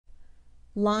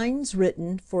Lines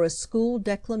Written for a School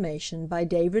Declamation by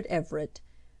David Everett.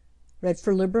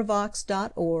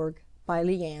 LibriVox.org by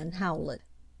Leanne Howlett.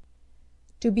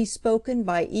 To be spoken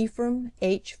by Ephraim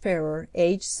H. Farrer,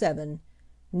 age 7,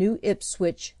 New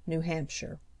Ipswich, New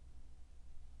Hampshire.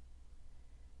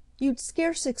 You'd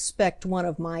scarce expect one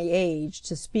of my age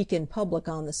to speak in public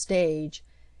on the stage,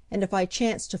 and if I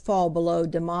chance to fall below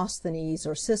Demosthenes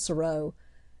or Cicero,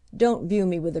 don't view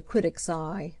me with a critic's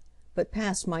eye, but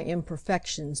pass my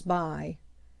imperfections by.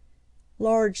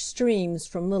 Large streams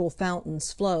from little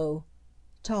fountains flow,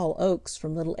 tall oaks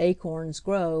from little acorns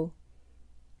grow,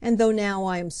 and though now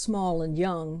I am small and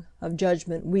young, of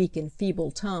judgment weak and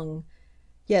feeble tongue,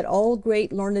 yet all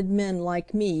great learned men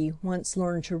like me once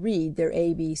learned to read their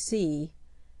ABC.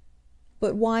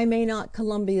 But why may not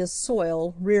Columbia's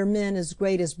soil rear men as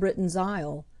great as Britain's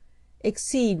Isle,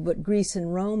 exceed what Greece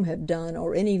and Rome have done,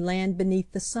 or any land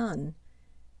beneath the sun?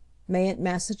 Mayn't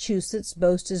Massachusetts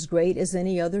boast as great as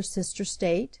any other sister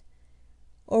state?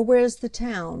 Or where's the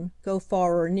town, go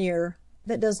far or near,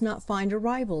 that does not find a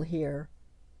rival here?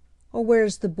 Or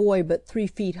where's the boy but 3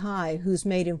 feet high who's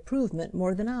made improvement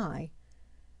more than I?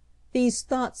 These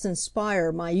thoughts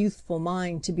inspire my youthful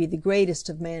mind to be the greatest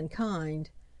of mankind,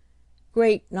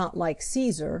 great not like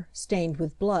Caesar, stained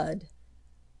with blood,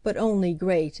 but only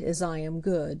great as I am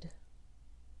good.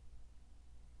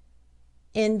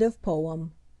 End of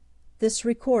poem. This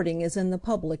recording is in the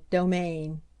public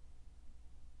domain.